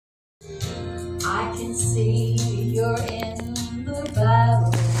I can see you're in the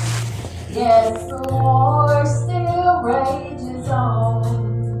battle. Yes, the war still rages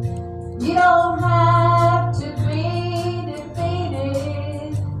on. You don't have to be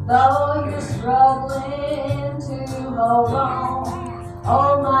defeated, though you're struggling to hold on.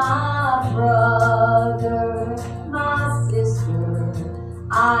 Oh, my brother, my sister,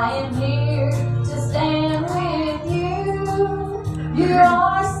 I am here to stand with you. You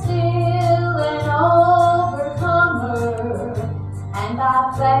are still an overcomer, and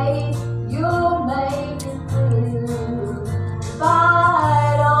by faith you'll make it through.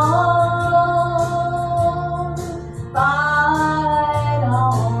 Fight on, fight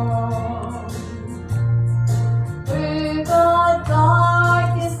on. Through the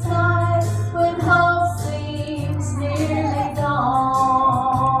darkest night, when hope seems nearly gone,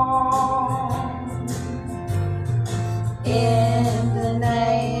 in the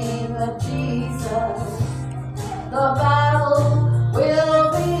name of Jesus, the battle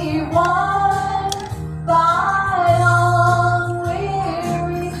will be won. Fight on,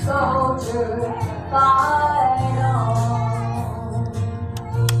 weary soldier, fight on.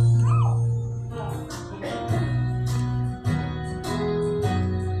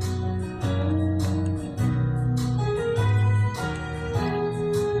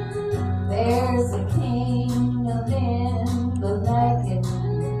 There's a kingdom in the making,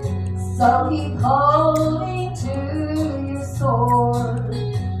 so keep holding to your sword,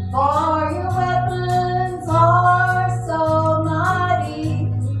 for your weapons are so mighty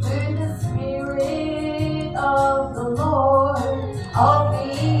through the Spirit of the Lord. Oh, be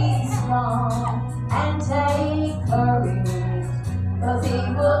strong and take courage, 'cause He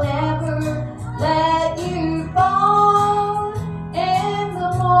will never let you fall. In the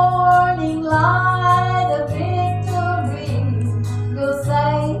morning light of victory, you'll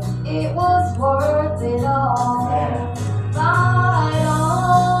say it was worth it all. Fight on,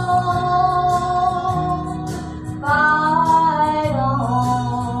 fight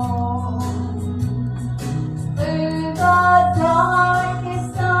on. Through the darkest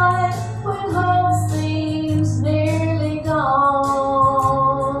night, when hope seems nearly gone,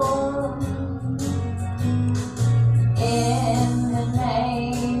 in the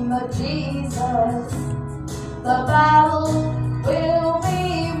name of Jesus, the battle will be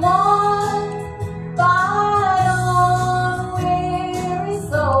won. Fight on, weary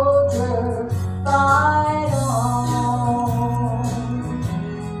soldier, fight on.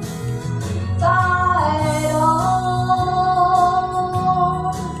 Fight on,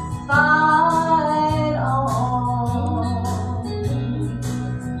 fight on.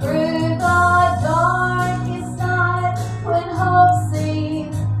 Through the darkest night, when hope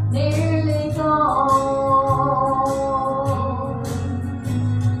seems nearly gone,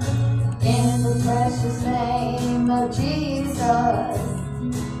 in the precious name of Jesus,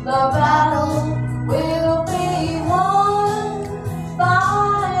 the battle will be won.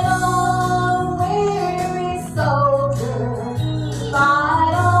 Fight on, weary soldier,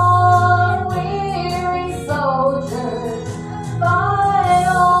 fight on, weary soldier, fight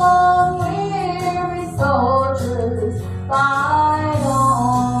on, weary soldiers, fight on.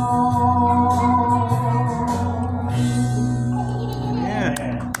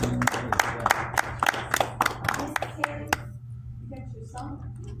 Yeah.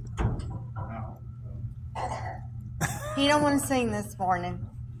 He don't want to sing this morning.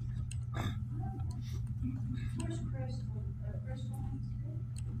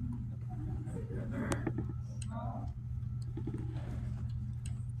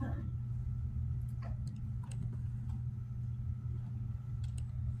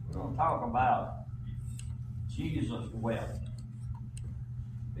 We're going to talk about Jesus wept.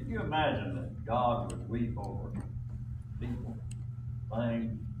 Can you imagine that God would weep over people,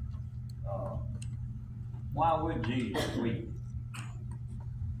 things? Why would Jesus weep?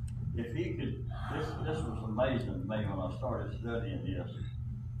 If he could, this was amazing to me when I started studying this.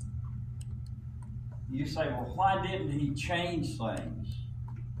 You say, well, why didn't he change things?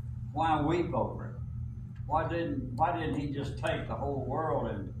 Why weep over it? Why didn't he just take the whole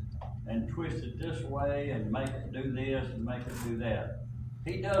world and twist it this way and make it do this and make it do that?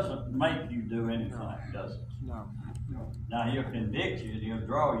 He doesn't make you do anything, does he? No. Now, he'll convict you and he'll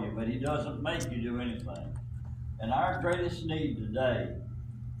draw you, but he doesn't make you do anything. And our greatest need today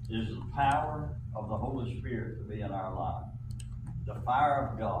is the power of the Holy Spirit to be in our life. The fire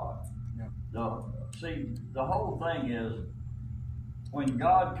of God. Yeah. See, the whole thing is, when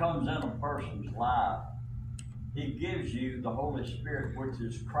God comes in a person's life, he gives you the Holy Spirit, which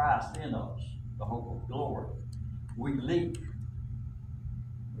is Christ in us, the hope of glory. We leak.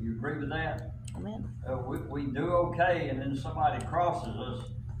 You agree with that? Amen. We do okay, and then somebody crosses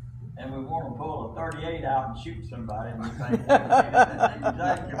us, and we want to pull a 38 out and shoot somebody, and we think, that's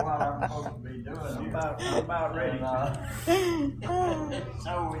exactly what I'm supposed to be doing here. I'm about ready.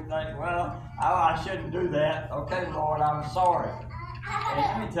 So we think, well, I shouldn't do that. Okay, Lord, I'm sorry. And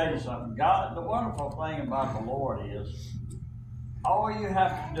let me tell you something. God, the wonderful thing about the Lord is, all you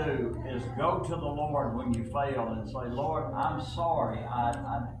have to do is go to the Lord when you fail and say, Lord, I'm sorry.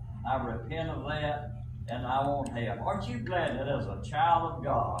 I repent of that, and I won't have. Aren't you glad that as a child of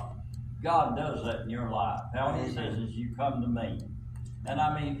God, God does that in your life? How He says is, you come to me. And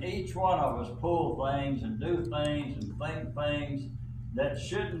I mean, each one of us pull things and do things and think things that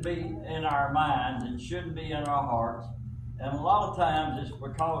shouldn't be in our minds and shouldn't be in our hearts. And a lot of times it's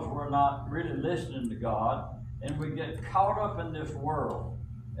because we're not really listening to God, and we get caught up in this world.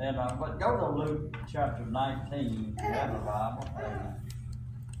 And but go to Luke chapter 19, if you have a Bible.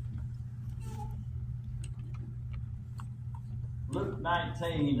 Luke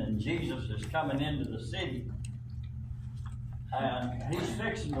 19, and Jesus is coming into the city, and he's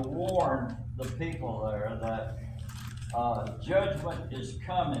fixing to warn the people there that judgment is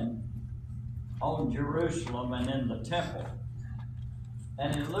coming on Jerusalem and in the temple.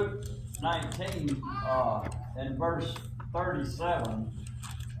 And in Luke 19, in verse 37,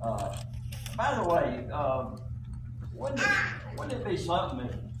 by the way, wouldn't it be something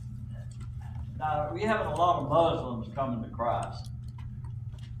if, now, we have a lot of Muslims coming to Christ.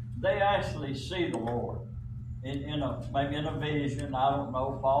 They actually see the Lord maybe in a vision. I don't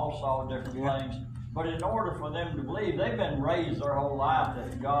know. Paul saw different things. But in order for them to believe, they've been raised their whole life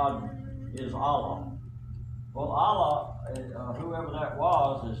that God is Allah. Well, Allah, whoever that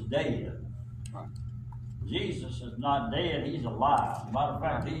was, is dead. Jesus is not dead. He's alive. Matter of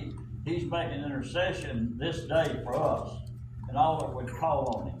fact, he's making intercession this day for us and all that would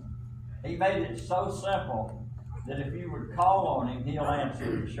call on him. He made it so simple that if you would call on him, he'll answer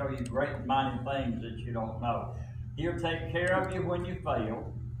and show you great and mighty things that you don't know. He'll take care of you when you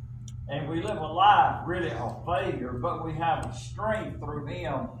fail. And we live a life really of failure, but we have a strength through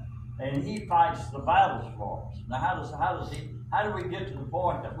him, and he fights the battles for us. Now, how do we get to the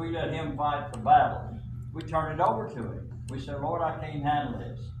point that we let him fight the battle? We turn it over to him. We say, Lord, I can't handle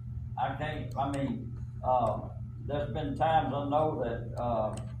this. There's been times I know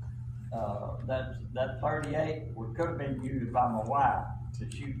that 38 could have been used by my wife to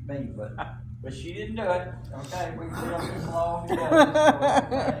shoot me, but she didn't do it. Okay, we can live this long together.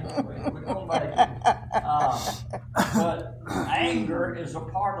 So we're going to make it. But anger is a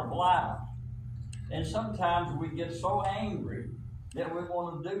part of life. And sometimes we get so angry that we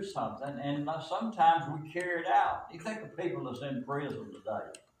want to do something, and sometimes we carry it out. You think of people that's in prison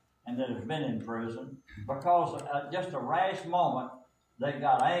today and that have been in prison because just a rash moment, they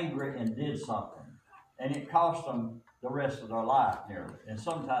got angry and did something. And it cost them the rest of their life nearly, and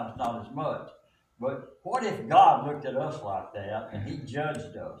sometimes not as much. But what if God looked at us like that and he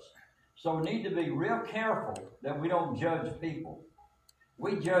judged us? So we need to be real careful that we don't judge people.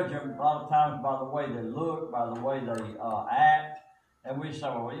 We judge them a lot of times by the way they look, by the way they act, and we say,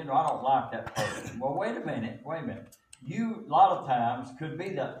 well, I don't like that person. Well, wait a minute. You, a lot of times, could be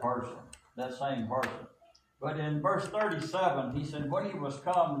that person, that same person. But in verse 37, he said, when he was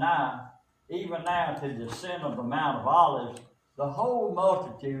come nigh, even now to the descent of the Mount of Olives, the whole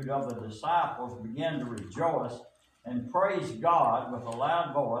multitude of the disciples began to rejoice and praise God with a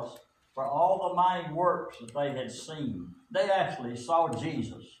loud voice for all the mighty works that they had seen. They actually saw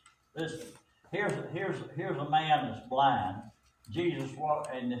Jesus. Listen, here's a man that's blind.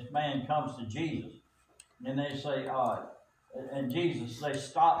 And this man comes to Jesus. And they say, and Jesus, they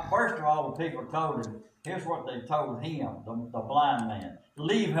stopped. First of all, the people told him, here's what they told him, the blind man.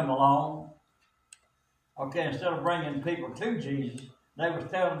 Leave him alone. Okay, instead of bringing people to Jesus, they was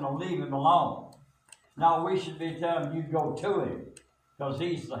telling them to leave him alone. Now, we should be telling them you go to him because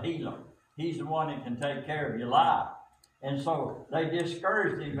he's the healer. He's the one that can take care of your life. And so they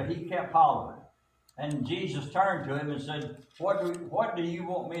discouraged him, but he kept hollering. And Jesus turned to him and said, what do you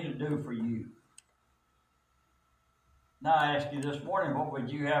want me to do for you? Now I ask you this morning, what would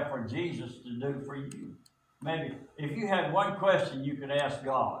you have for Jesus to do for you? Maybe if you had one question you could ask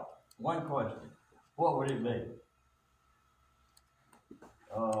God, one question, what would it be?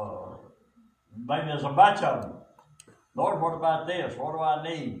 Maybe there's a bunch of them. Lord, what about this? What do I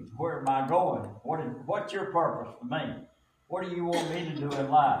need? Where am I going? What's your purpose for me? What do you want me to do in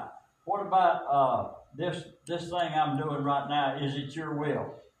life? What about this thing I'm doing right now? Is it your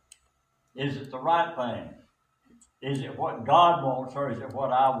will? Is it the right thing? Is it what God wants or is it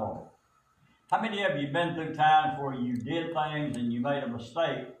what I want? How many of you been through times where you did things and you made a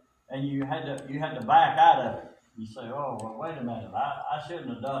mistake and you had to back out of it? You say, "Oh, well, wait a minute, I shouldn't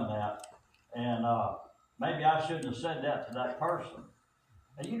have done that, and maybe I shouldn't have said that to that person."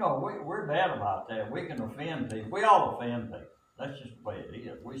 And you know, we're bad about that. We can offend people. We all offend people. That's just the way it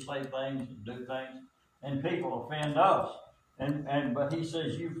is. We say things and do things, and people offend us. But he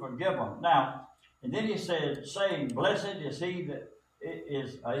says, "You forgive them." Now, and then he said, saying, "Blessed is he that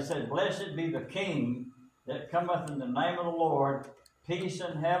is." He said, "Blessed be the King that cometh in the name of the Lord, peace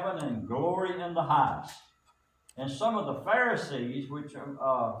in heaven and glory in the highest." And some of the Pharisees, which from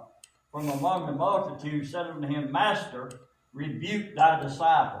among the multitude, said unto him, "Master, rebuke thy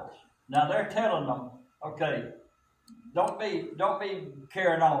disciples." Now they're telling them, okay, don't be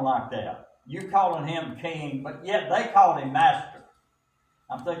carrying on like that. You calling him king, but yet they called him master.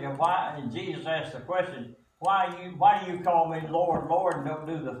 I'm thinking, why? And Jesus asked the question, why do you call me Lord, Lord, and don't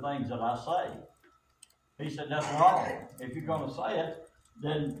do the things that I say? He said, that's wrong. If you're going to say it,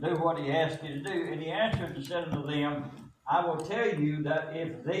 then do what he asked you to do. And he answered and said unto them, "I will tell you that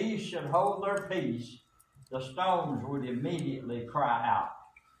if these should hold their peace, the stones would immediately cry out."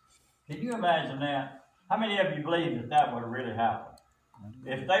 Can you imagine that? How many of you believe that would have really happened?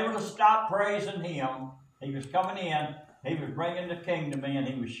 If they would have stopped praising him, he was coming in, he was bringing the kingdom in,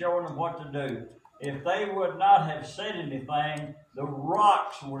 he was showing them what to do. If they would not have said anything, the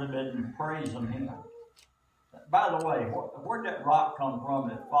rocks would have been praising him. By the way, where did that rock come from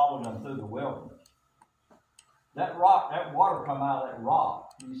that followed them through the wilderness? That rock, that water come out of that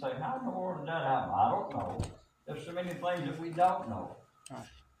rock. You say, how in the world did that happen? I don't know. There's so many things that we don't know.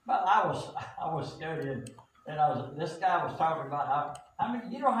 But I was studying, and this guy was talking about how many,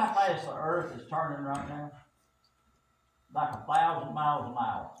 you know how fast the earth is turning right now? Like 1,000 miles an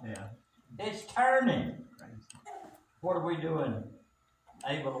hour. Yeah. It's turning. What are we doing?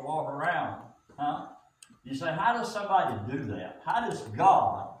 Able to walk around? Huh? You say, how does somebody do that? How does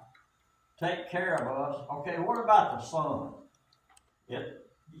God take care of us? Okay, what about the sun?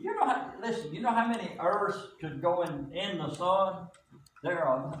 You know how many Earths could go in the sun? There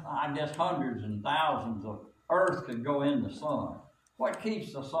are, I guess, hundreds and thousands of Earths could go in the sun. What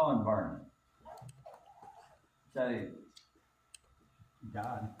keeps the sun burning? Say,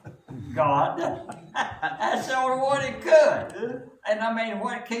 God. God. That's the only one it could. And I mean,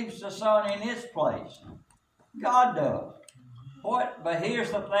 what keeps the sun in its place? God does. But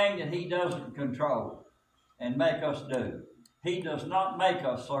here's the thing that he doesn't control and make us do. He does not make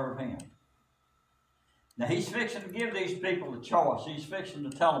us serve him. Now, he's fixing to give these people a choice. He's fixing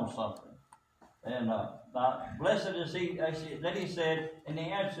to tell them something. And blessed is he. Then he said, and he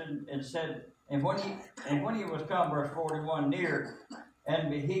answered and said, and when he was come, verse 41, near,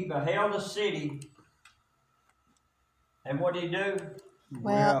 and he beheld the city, and what did he do?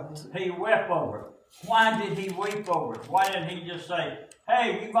 Wept. He wept over it. Why did he weep over it? Why didn't he just say,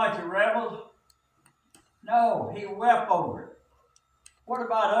 "Hey, you bunch of rebels"? No, he wept over it. What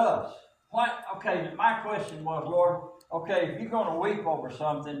about us? Okay, my question was, Lord, okay, if you're going to weep over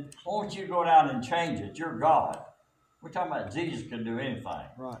something, why don't you go down and change it? You're God. We're talking about Jesus can do anything.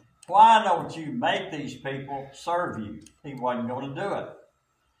 Right. Why don't you make these people serve you? He wasn't going to do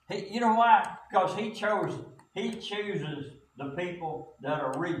it. You know why? Because he chooses the people that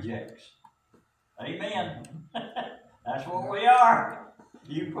are rejects. Amen. That's what we are.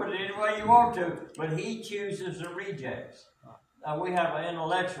 You put it any way you want to, but he chooses the rejects. We have an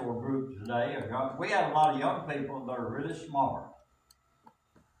intellectual group today. We have a lot of young people that are really smart.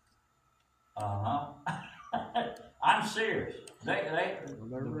 I'm serious.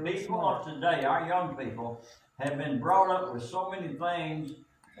 The people of today, our young people, have been brought up with so many things.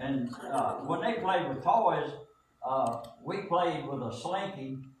 And when they played with toys, we played with a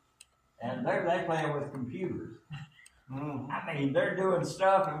slinky, and they play with computers. I mean, they're doing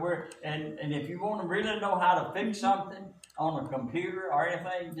stuff, and if you want to really know how to fix something on a computer or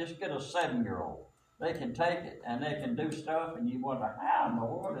anything, just get a 7-year-old. They can take it and they can do stuff, and you wonder, how in the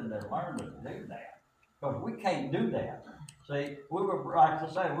world did they learn to do that? Because we can't do that. See, we were brought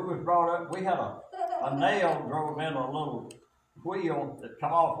up. We had a nail drove in a little wheel that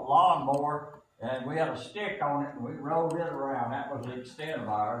come off a lawnmower, and we had a stick on it, and we rolled it around. That was the extent of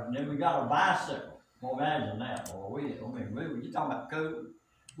ours. And then we got a bicycle. Well, imagine that. Well, you talking about cool?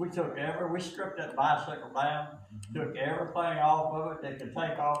 We stripped that bicycle down, took everything off of it that could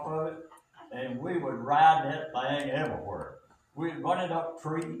take off of it, and we would ride that thing everywhere. We'd run it up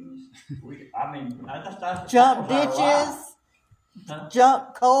trees. Jump ditches,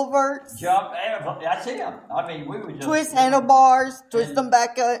 jump culverts, that's it. I mean, we would just twist handlebars, twist them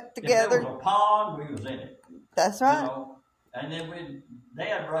back together. If there was a pond, we was in it. That's right. And then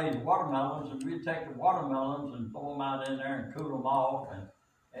Dad raised watermelons, and we'd take the watermelons and throw them out in there and cool them off,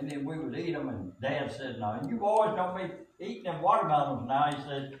 and then we would eat them. And Dad said, "No, you boys don't be eating them watermelons now." He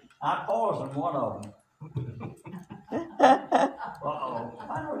said, "I poisoned one of them." Uh-oh.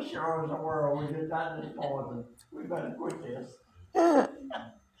 I know sure as the world we did that this poison. We better quit this.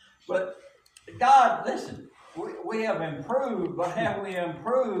 But God, listen, we have improved, but have we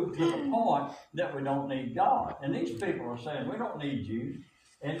improved to the point that we don't need God? And these people are saying, we don't need you.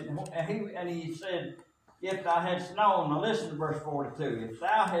 And he said, if thou hadst known, now listen to verse 42, if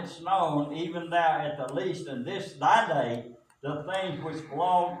thou hadst known, even thou at the least in this thy day, the things which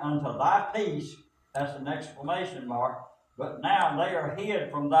belong unto thy peace, that's an exclamation mark, but now they are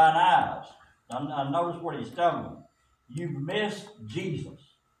hid from thine eyes. Now notice what he's telling them. You've missed Jesus.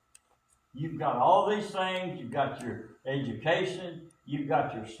 You've got all these things. You've got your education. You've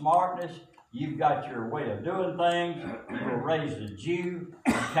got your smartness. You've got your way of doing things. You were raised a Jew.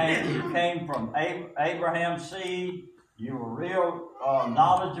 You came from Abraham's seed. You were real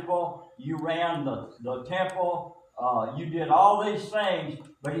knowledgeable. You ran the temple. You did all these things.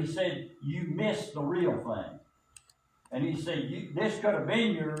 But he said, you missed the real thing. And he said, this could have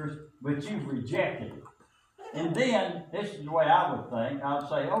been yours, but you've rejected it. And then, this is the way I would think. I would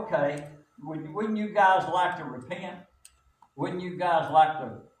say, okay, wouldn't you guys like to repent? Wouldn't you guys like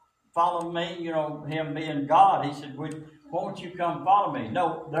to follow me? You know, him being God. He said, won't you come follow me?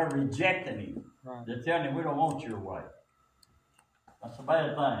 No, they're rejecting him. Right. They're telling him, we don't want your way. That's a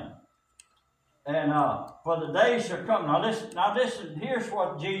bad thing. And for the days shall come. Now listen, here's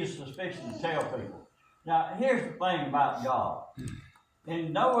what Jesus is fixing to tell people. Now, here's the thing about God.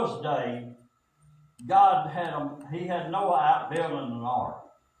 In Noah's day, God had Noah out building an ark.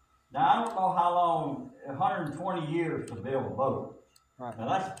 Now, I don't know how long, 120 years to build a boat. Right. Now,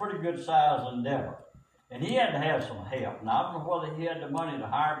 that's a pretty good size endeavor. And he had to have some help. Now, I don't know whether he had the money to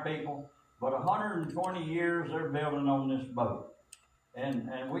hire people, but 120 years they're building on this boat. And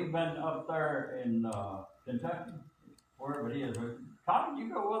we've been up there in Kentucky, wherever it is. Tom, did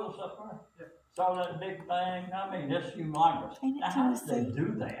you go with us up there? Yeah. Saw that big thing? I mean, that's humongous. Now, how did they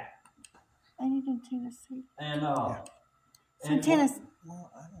do that? I need in Tennessee. And Tennessee. Well,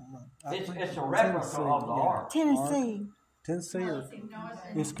 I don't know. It's a replica of the ark. Tennessee. Tennessee or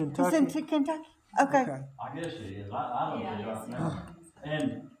it's It's Kentucky? in Kentucky. Okay. I guess it is. I don't know right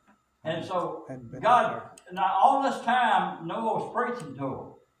now. And so Hadn't been God, up now all this time Noah was preaching to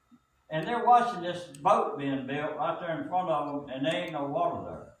them, and they're watching this boat being built right there in front of them, and there ain't no water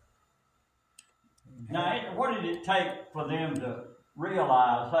there. Now, what did it take for them to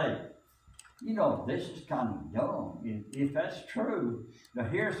realize, hey, you know, this is kind of dumb. If that's true, now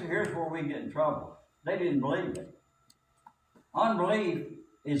here's where we get in trouble. They didn't believe it. Unbelief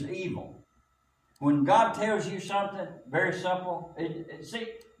is evil. When God tells you something very simple, see,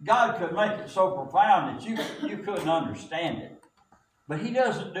 God could make it so profound that you couldn't understand it. But he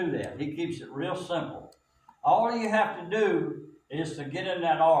doesn't do that. He keeps it real simple. All you have to do is to get in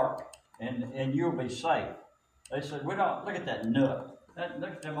that ark, and you'll be safe. They said, we don't, look at that nut.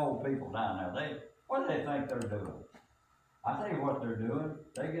 Look at them old people down there. What do they think they're doing? I tell you what they're doing.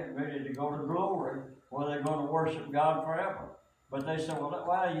 They're getting ready to go to glory, where they're going to worship God forever. But they said,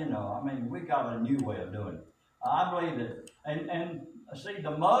 well, you know, I mean, we got a new way of doing it. I believe that, and see,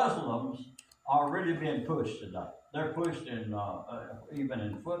 the Muslims are really being pushed today. They're pushed in, even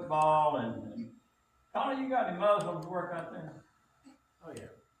in football, and Connie, you got any Muslims work out there? Oh, yeah.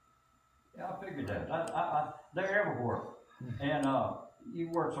 Yeah, I figured that. They're everywhere. And he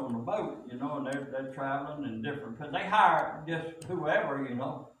works on the boat, you know, and they're traveling in different, they hire just whoever, you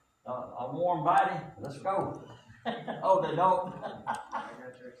know, a warm body, let's go. Oh, they don't?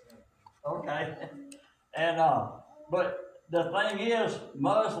 Okay. And, but the thing is,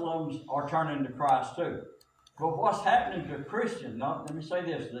 Muslims are turning to Christ too. But what's happening to Christians, now, let me say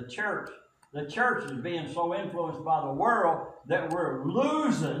this, the church is being so influenced by the world that we're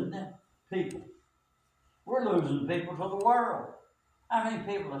losing people. We're losing people to the world. How many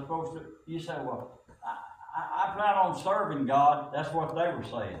people are supposed to, you say, well, I plan on serving God. That's what they were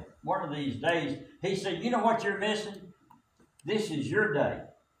saying. One of these days, he said, you know what you're missing? This is your day.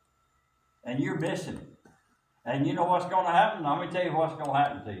 And you're missing it. And you know what's going to happen? Let me tell you what's going to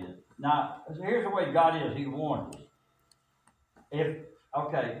happen to you. Now, here's the way God is. He warns us.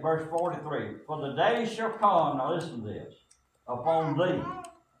 Verse 43. For the day shall come, now listen to this, upon thee,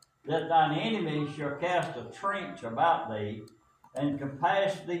 that thine enemies shall cast a trench about thee, and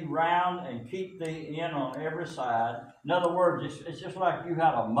compass thee round, and keep thee in on every side. In other words, it's just like you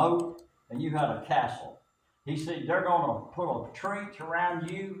had a moat and you had a castle. He said they're going to put a trench around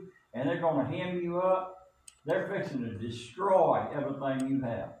you, and they're going to hem you up, they're fixing to destroy everything you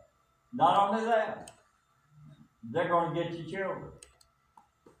have. Not only that, they're going to get your children.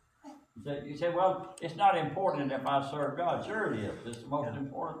 You say, well, it's not important if I serve God. Sure it is. It's the most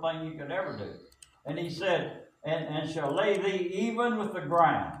important thing you could ever do. And he said, and shall lay thee even with the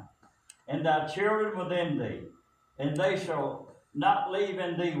ground, and thy children within thee, and they shall not leave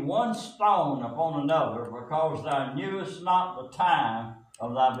in thee one stone upon another, because thou knewest not the time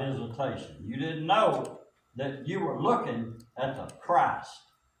of thy visitation. You didn't know that you were looking at the Christ.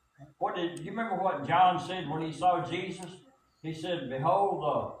 You remember what John said when he saw Jesus? He said,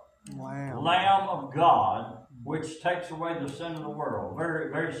 behold the Lamb of God, which takes away the sin of the world.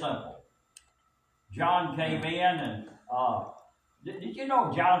 Very, very simple. John came in and did you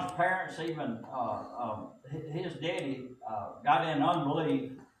know John's parents even, his daddy got in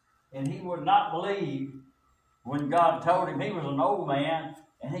unbelief, and he would not believe when God told him. He was an old man,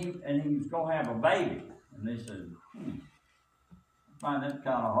 and he was going to have a baby. And they said, I find that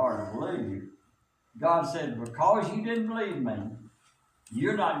kind of hard to believe. God said, because you didn't believe me,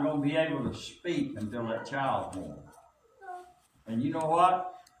 you're not going to be able to speak until that child's born. And you know what?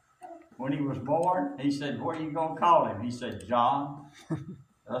 When he was born, he said, what are you going to call him? He said, John.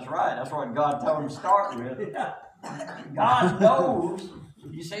 That's right. That's what God told him to start with. God knows.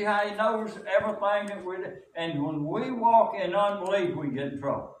 You see how he knows everything that we do? And when we walk in unbelief, we get in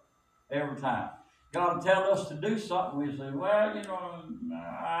trouble. Every time. God will tell us to do something. We say, well, you know,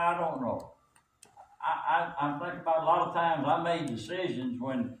 I don't know. I think about a lot of times I made decisions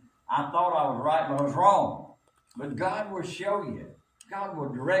when I thought I was right, but I was wrong. But God will show you. God will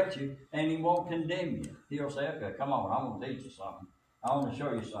direct you, and he won't condemn you. He'll say, okay, come on, I'm going to teach you something. I want to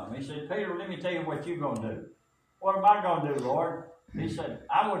show you something. He said, Peter, let me tell you what you're going to do. What am I going to do, Lord? He said,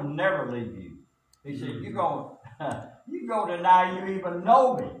 I would never leave you. He said, you go deny you even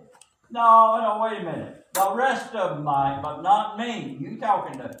know me. No, wait a minute. The rest of them might, but not me. You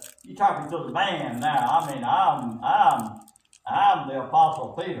talking to the man now. I mean, I'm the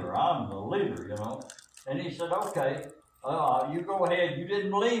Apostle Peter. I'm the leader, you know. And he said, okay. You go ahead. You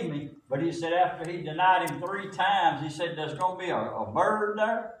didn't believe me. But he said after he denied him 3 times, he said there's going to be a bird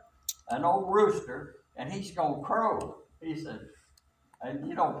there, an old rooster, and he's going to crow. He said, and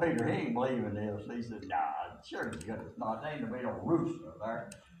you know, Peter, he ain't believing this. He said, nah, sure as good as not. There ain't going to be no rooster there.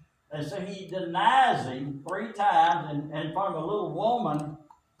 And so he denies him 3 times, and from a little woman,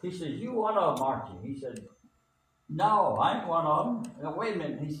 he says, you one of them, aren't you? He said, no, I ain't one of them. Now, wait a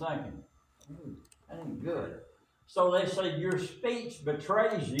minute, he's thinking, that ain't good. So they say, your speech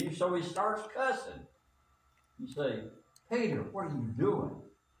betrays you, so he starts cussing. You say, Peter, what are you doing?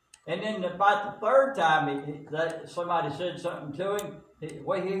 And then about the 3rd time, somebody said something to him,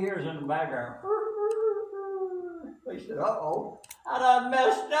 what he hears in the background, he said, uh-oh, I done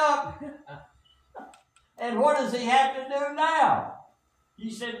messed up. And what does he have to do now?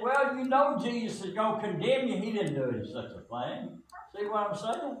 He said, well, you know Jesus is going to condemn you. He didn't do any such a thing. See what I'm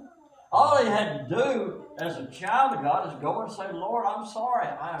saying? All he had to do as a child of God is go and say, Lord, I'm sorry.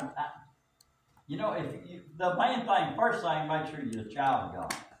 You know, the main thing, first thing, make sure you're a child of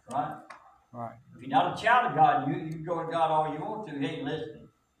God, right? Right. If you're not a child of God, you can go to God all you want to. He ain't listening.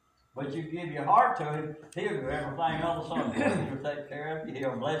 But you give your heart to him, he'll do everything under the sun. He'll take care of you.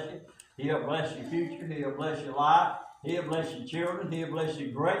 He'll bless you. He'll bless your future. He'll bless your life. He'll bless your children. He'll bless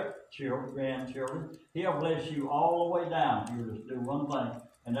your grandchildren. He'll bless you all the way down. You just do one thing,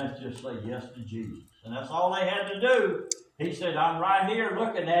 and that's just say yes to Jesus. And that's all they had to do. He said, I'm right here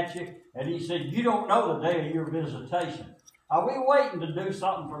looking at you. And he said, you don't know the day of your visitation. Are we waiting to do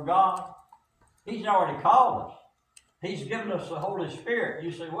something for God? He's already called us. He's given us the Holy Spirit.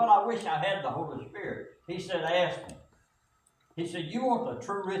 You say, well, I wish I had the Holy Spirit. He said, ask him. He said, you want the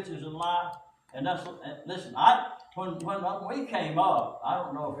true riches in life? And that's, listen, when we came up, I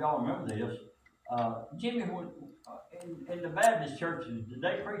don't know if y'all remember this, Jimmy, in the Baptist churches, did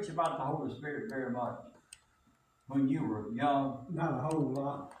they preach about the Holy Spirit very much when you were young? Not a whole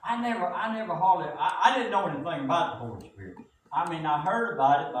lot. I didn't know anything about the Holy Spirit. I mean, I heard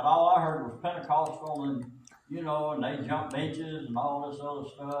about it, but all I heard was Pentecostal and, you know, and they jumped benches and all this other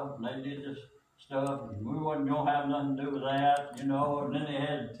stuff, and they did this stuff, and we wasn't going to have nothing to do with that, you know, and then they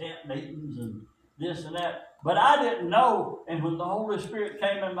had tent meetings and this and that. But I didn't know, and when the Holy Spirit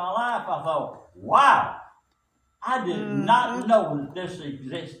came in my life, I thought, wow, I did not know that this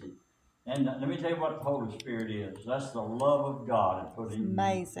existed. And let me tell you what the Holy Spirit is. That's the love of God.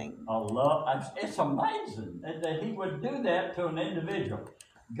 Amazing. A love. It's amazing that he would do that to an individual.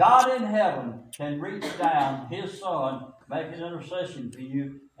 God in heaven can reach down his son, make an intercession for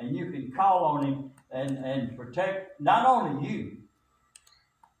you, and you can call on him and protect not only you,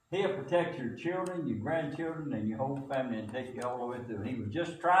 He'll protect your children, your grandchildren, and your whole family and take you all the way through. He was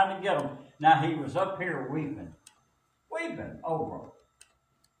just trying to get them. Now, he was up here weeping over them.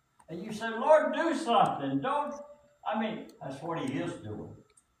 And you say, Lord, do something. Don't. I mean, that's what he is doing.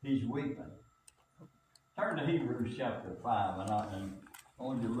 He's weeping. Turn to Hebrews chapter 5, and I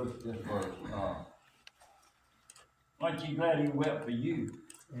want you to look at this verse. Aren't you glad he wept for you?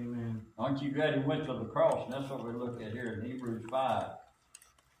 Amen. Aren't you glad he went to the cross? And that's what we look at here in Hebrews 5.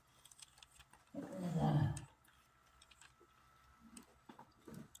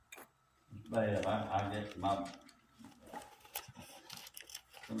 It's bad. I get my...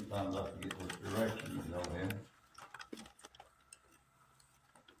 Sometimes I forget which direction to go in.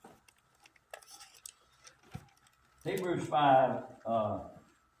 Hebrews 5,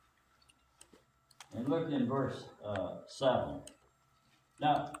 and look in verse 7.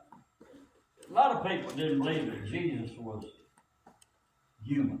 Now, a lot of people didn't believe that Jesus was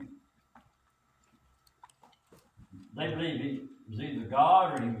human. They believed he was either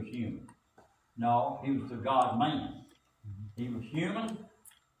God or he was human. No, he was the God-man. He was human.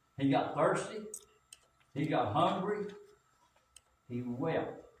 He got thirsty. He got hungry. He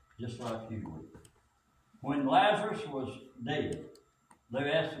wept, just like you would. When Lazarus was dead,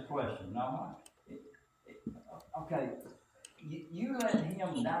 they asked the question, now, okay, you let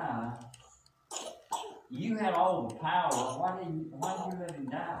him die. You had all the power. Why didn't you let him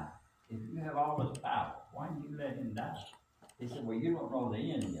die? If you have all this power, why didn't you let him die? He said, well, you don't know the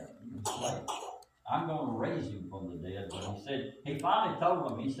end yet. You're slave. I'm going to raise him from the dead. But he finally told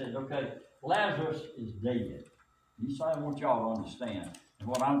them, he said, okay, Lazarus is dead. He said, I want y'all to understand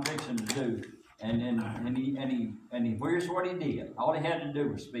what I'm fixing to do. And here's what he did. All he had to do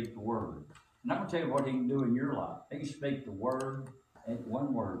was speak the word. And I'm going to tell you what he can do in your life. He can speak the word, and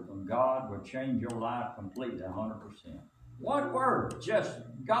one word from God will change your life completely, 100%. One word, just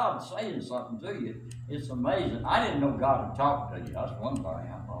God saying something to you. It's amazing. I didn't know God would talk to you. That's one thing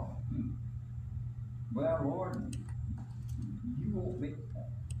I thought. Well, Lord, you want me.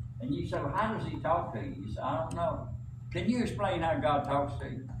 And you say, well, how does he talk to you? You say, I don't know. Can you explain how God talks to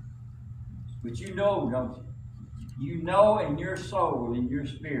you? But you know, don't you? You know in your soul, in your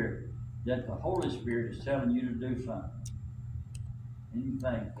spirit, that the Holy Spirit is telling you to do something. And you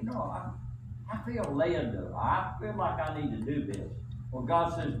think, I feel led to. I feel like I need to do this. Well,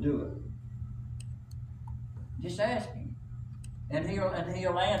 God says, do it. Just ask him. And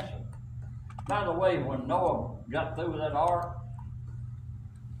he'll answer. By the way, when Noah got through with that ark,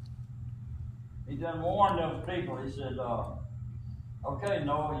 he done warned those people. He said, okay,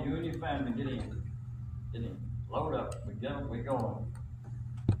 Noah, you and your family get in. Get in. Load up. We're going.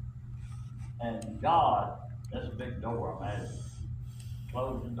 And God, that's a big door, imagine.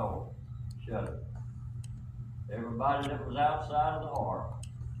 Close the door. Shut it. Everybody that was outside of the ark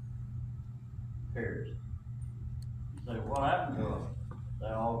perished. You say, what happened to them? They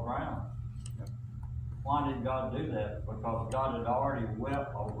all drowned. Why did God do that? Because God had already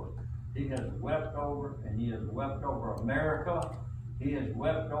wept over it. He has wept over it, and he has wept over America. He has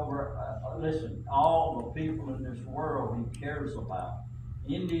wept over, listen, all the people in this world he cares about.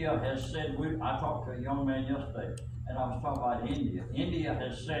 India has said, I talked to a young man yesterday, and I was talking about India. India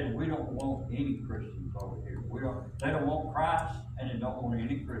has said, we don't want any Christians over here. They don't want Christ, and they don't want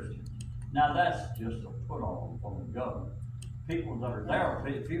any Christians. Now that's just a put on from the government. People that are there,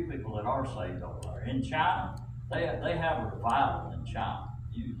 a few people that are saved over there. In China, they have a revival in China.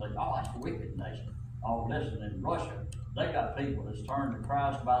 You think, oh, that's a wicked nation. Oh, listen, in Russia, they got people that's turned to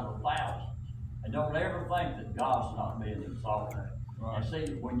Christ by the thousands. And don't ever think that God's not being exalted. Right. And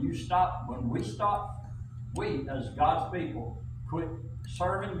see, when we stop, we as God's people quit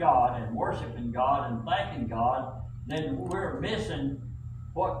serving God and worshiping God and thanking God, then we're missing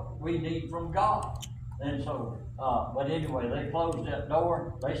what we need from God. And so, but anyway, they closed that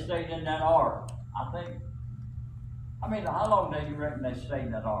door. They stayed in that ark. How long do you reckon they stayed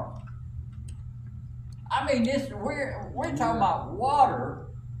in that ark? We're talking about water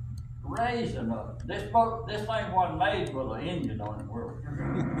raising up. This thing wasn't made with an engine on it.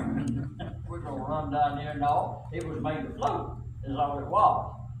 We're gonna run down there. No, it was made to float. Is all it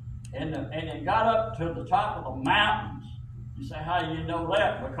was. And it got up to the top of the mountains. You say, how do you know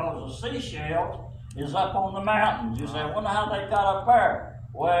that? Because the seashells is up on the mountains. You say, I wonder how they got up there.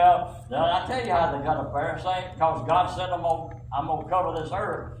 Well, I'll tell you how they got up there. Because God said, I'm going to cover this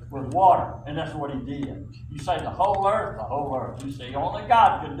earth with water. And that's what he did. You say, the whole earth, the whole earth. You say, only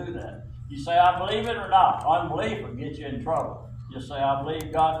God can do that. You say, I believe it or not. Unbelief will get you in trouble. You say, I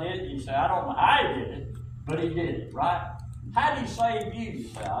believe God did it. You say, I don't know how he did it, but he did it, right? How did he save you? You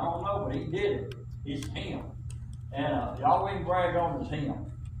say, I don't know, but he did it. It's him. And all we can brag on is him.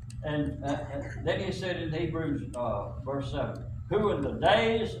 And then he said in Hebrews verse 7, who in the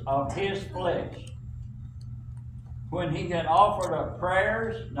days of his flesh, when he had offered up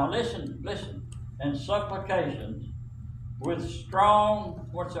prayers, now listen, and supplications with strong,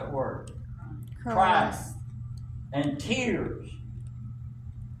 what's that word? Cries and tears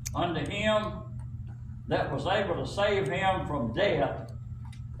unto him that was able to save him from death,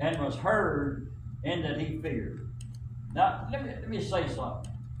 and was heard in that he feared. Now, let me say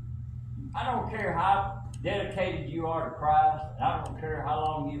something. I don't care how dedicated you are to Christ, and I don't care how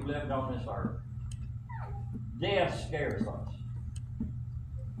long you've lived on this earth. Death scares us.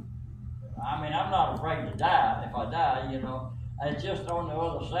 I mean, I'm not afraid to die. If I die, you know, it's just on the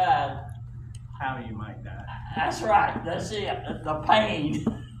other side. How you might die. That's right. That's it. The pain.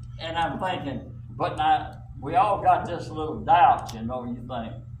 And I'm thinking, but now, we all got this little doubt, you know, you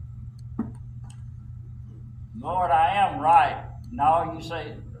think, Lord, I am right. No, you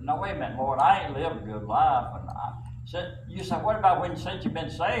say, no, wait a minute, Lord, I ain't lived a good life. And you say, what about when since you've been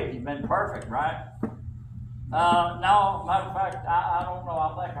saved, you've been perfect, right? No, matter of fact, I don't know.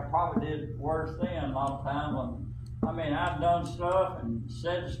 I think I probably did worse then a lot of times. I mean, I've done stuff and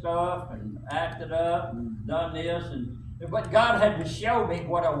said stuff and acted up and done this, but God had to show me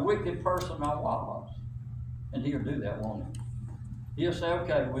what a wicked person I was. And he'll do that, won't he? He'll say,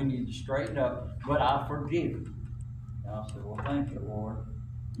 okay, we need to straighten up, but I forgive you. And I said, well, thank you, Lord.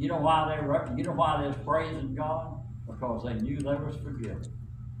 You know why they was praising God? Because they knew they was forgiven.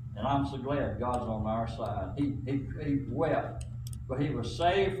 And I'm so glad God's on our side. He wept, but he was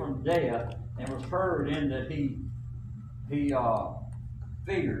saved from death and was heard in that he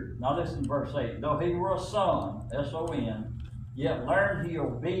feared. Now listen to verse 8. Though he were a son, S-O-N, yet learned he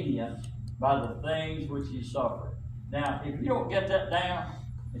obedience by the things which he suffered. Now, if you don't get that down,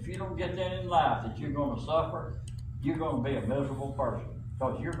 if you don't get that in life that you're going to suffer, you're going to be a miserable person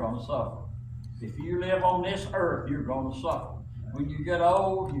because you're going to suffer. If you live on this earth, you're going to suffer. When you get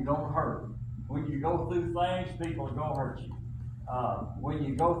old, you're going to hurt. When you go through things, people are going to hurt you. When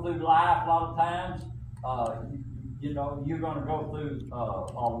you go through life, a lot of times, you know, you're going to go through a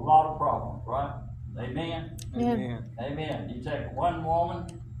lot of problems, right? Amen? Amen. Amen. You take one woman,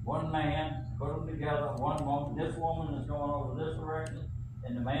 one man, put them together, one woman. This woman is going over this direction,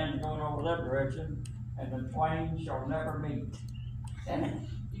 and the man is going over that direction, and the twain shall never meet. And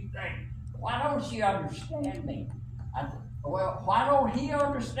you think, why don't she understand me? Well, why don't he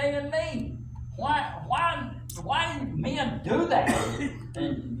understand me? Why do men do that?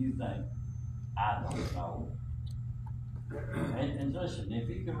 And you think, I don't know. And listen, if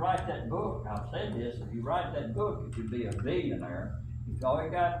you could write that book, I've said this, if you write that book, you could be a billionaire. If all you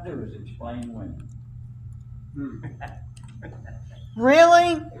got to do is explain women.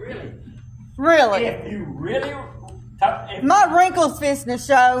 Really? Really? Really? If you really... My wrinkles fixing to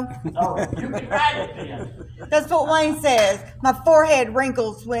show. Oh, you can write it then. That's what Wayne says. My forehead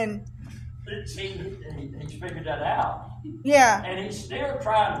wrinkles when... See, he's figured that out. Yeah. And he's still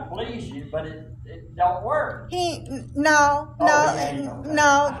trying to please you, but it don't work. No.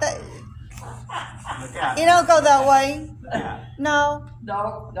 Okay. You don't go that way. No.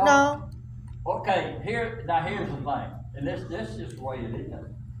 No. Okay, here's the thing. And this is the way it is.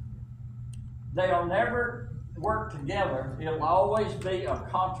 They'll never work together. It'll always be a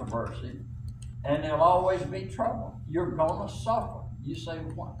controversy, and there'll always be trouble. You're going to suffer. You say,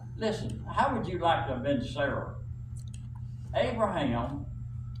 what? Listen, how would you like to have been Sarah? Abraham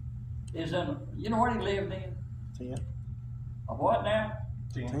is in, you know what he lived in? Tent. A what now?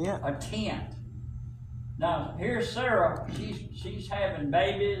 Tent. A tent. Now, here's Sarah. She's having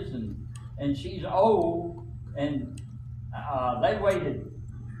babies, and she's old, and they waited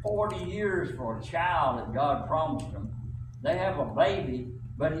 40 years for a child that God promised them. They have a baby,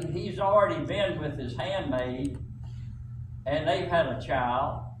 but he's already been with his handmaid, and they've had a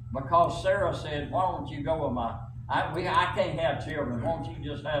child because Sarah said, why don't you go with I can't have children. Why don't you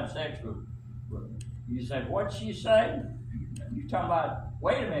just have sex with You say, what'd she say? You talking about,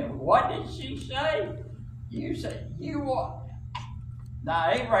 wait a minute, what did she say? You say, you what?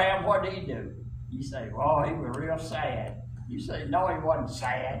 Now, Abraham, what did he do? You say, well, he was real sad. You say, no, he wasn't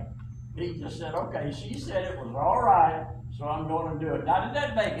sad. He just said, okay, she said it was all right, so I'm going to do it. Now, did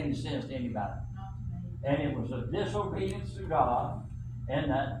that make any sense to anybody? And it was a disobedience to God, and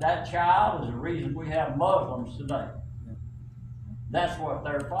that child is the reason we have Muslims today. That's what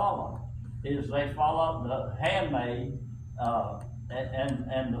they're following, is they follow the handmaid,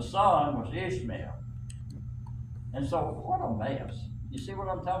 and the son was Ishmael. And so, what a mess. You see what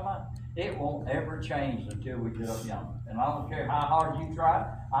I'm talking about? It won't ever change until we get up yonder. And I don't care how hard you try.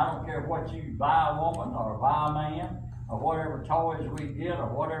 I don't care what you buy a woman or buy a man or whatever toys we get, or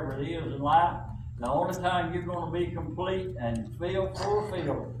whatever it is in life, the only time you're going to be complete and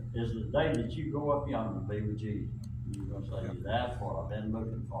fulfilled is the day that you go up yonder and be with Jesus. You're going to say, that's what I've been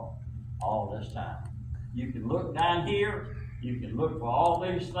looking for all this time. You can look down here, you can look for all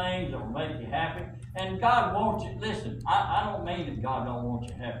these things that will make you happy, and God wants you. Listen, I don't mean that God don't want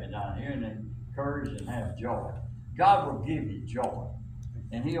you happy down here and encourage and have joy. God will give you joy,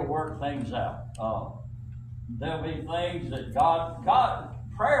 and He'll work things out. There'll be things that God,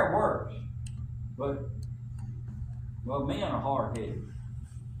 prayer works, but, well, men are hard-headed.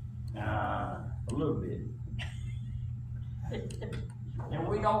 A little bit. And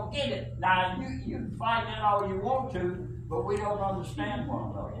we don't get it. Now, you can fight it all you want to, but we don't understand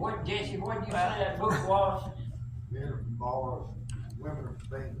one another. What, Jesse, what did you say that book was? Men are from Mars, women are from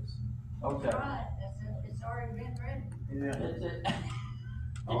Venus. Okay. Right, that's it. It's already been written. Yeah. That's it.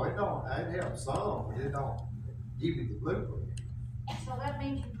 Oh, it don't, it helps some, but it don't give you the blueprint. So that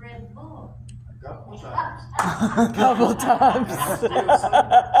means you've read the book. A couple of times. A couple times.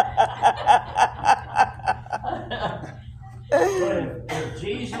 But if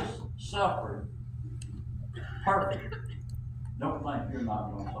Jesus suffered perfect, don't think you're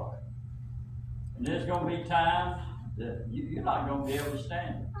not going to suffer. And there's going to be times that you're not going to be able to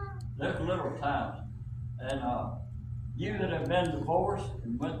stand it. There's little times. And you that have been divorced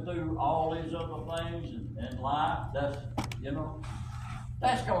and went through all these other things in life, that's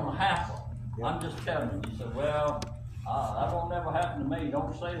going to happen. Yeah. I'm just telling you. You say, well, that won't never happen to me.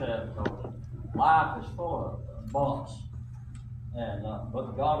 Don't say that, because life is full of bumps. And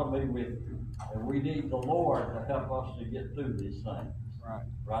but God will be with you. And we need the Lord to help us to get through these things. Right.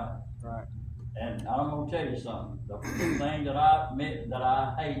 Right? Right. And I'm going to tell you something. The thing that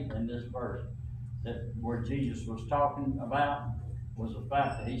I hate in this verse, that where Jesus was talking about, was the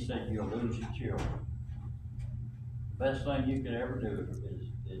fact that He said you'll lose your children. The best thing you could ever do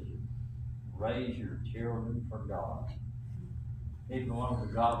is raise your children for God. Keep them on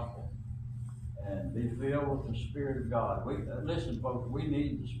the gospel. And be filled with the Spirit of God. Listen, folks, we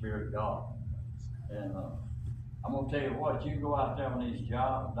need the Spirit of God. And I'm going to tell you what, you go out there on these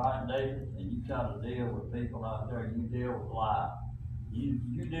jobs, David, and you try to deal with people out there, and you deal with life. You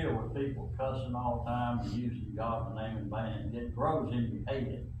deal with people cussing all the time and using God's name in vain. It grows in your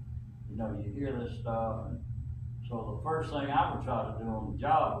head. You know, you hear this stuff. And so the first thing I would try to do on the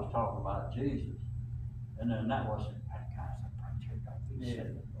job was talk about Jesus. And then that was, that guy's a preacher,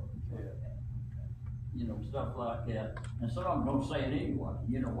 don't be silly. You know, stuff like that. And some of them don't say it anyway.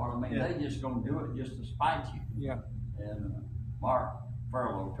 You know what I mean? Yeah. They just gonna do it just to spite you. Yeah. And Mark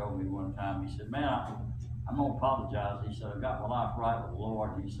Furlow told me one time, he said, man, I'm gonna apologize. He said, I got my life right with the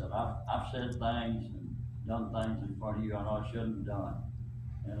Lord. He said, I've said things and done things in front of you I know I shouldn't have done.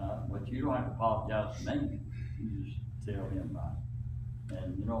 And but you don't have to apologize to me. You just tell him about it.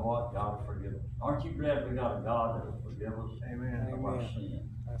 And you know what? God will forgive us. Aren't you glad we got a God that will forgive us? Amen. Of our Amen. sin.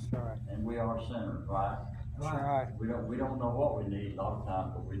 That's right. And we are sinners, right? That's right. We don't know what we need a lot of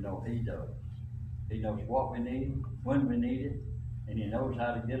times, but we know He does. He knows what we need, when we need it, and He knows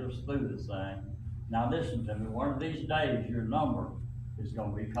how to get us through this thing. Now listen to me, one of these days your number is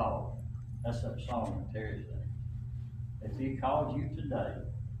going to be called. That's that song that Terry sang. If He called you today,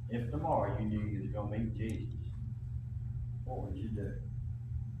 if tomorrow you knew you was going to meet Jesus, what would you do?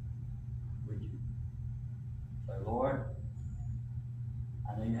 Would you say, Lord,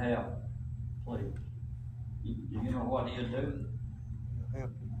 I need help, please? Do you know what He'll do? He'll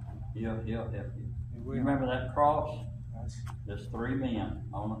help you. He'll help you. He You will. remember that cross? That's, There's three men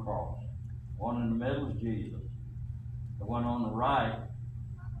on the cross. One in the middle is Jesus. The one on the right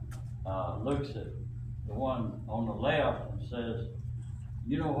looks at the one on the left and says,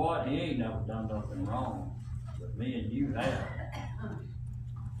 you know what? He ain't never done nothing wrong, but me and you have.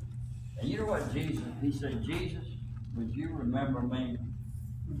 And you know what Jesus, He said, Jesus, would you remember me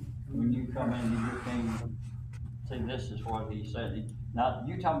when you come into your kingdom? See, this is what He said. Now,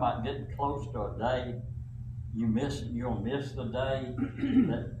 you talking about getting close to a day, you'll miss the day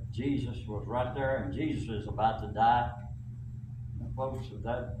that Jesus was right there and Jesus is about to die. And folks,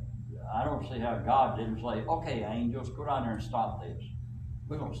 I don't see how God didn't say, okay, angels, go down there and stop this.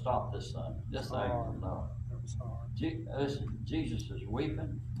 We're going to stop this thing. This thing is enough. that was hard. Listen, Jesus is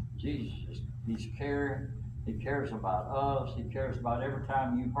weeping. He's caring. He cares about us. He cares about every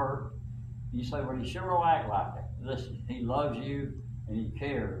time you hurt. You say, well, He sure don't act like it. Listen, He loves you and He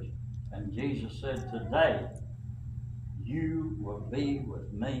cares. And Jesus said, today, you will be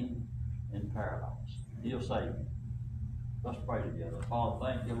with me in paradise. He'll save you. Let's pray together. Father,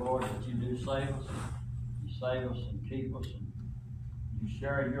 thank you, Lord, that you do save us. You save us and keep us. And you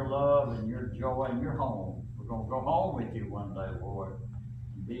share your love and your joy and your home. We're gonna go home with you one day, Lord,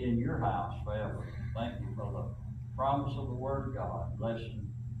 and be in your house forever. Thank you for the promise of the Word of God. Bless you.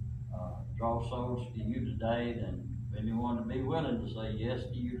 Draw souls to you today, and if anyone to be willing to say yes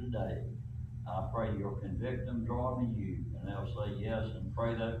to you today, I pray you'll convict them, draw them to you, and they'll say yes and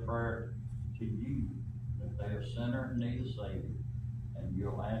pray that prayer to you, that they're a sinner and need a Savior, and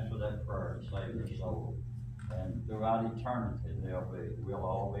you'll answer that prayer and save their soul. And throughout eternity, we'll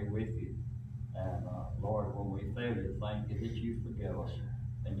all be with you. And Lord, when we fail you, thank you that you forgive us,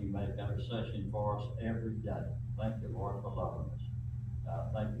 and you make intercession for us every day. Thank you, Lord, for loving us.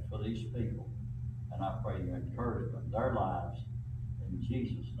 Thank you for these people, and I pray you encourage them, their lives. In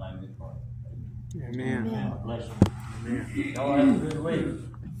Jesus' name we pray. Amen. God bless you. Amen. Y'all have a good week.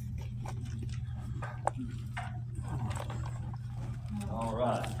 All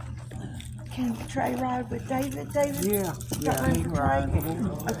right. Can Trey ride with David? David? Yeah, Got room for right.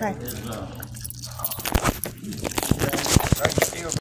 Trey? Okay. Is,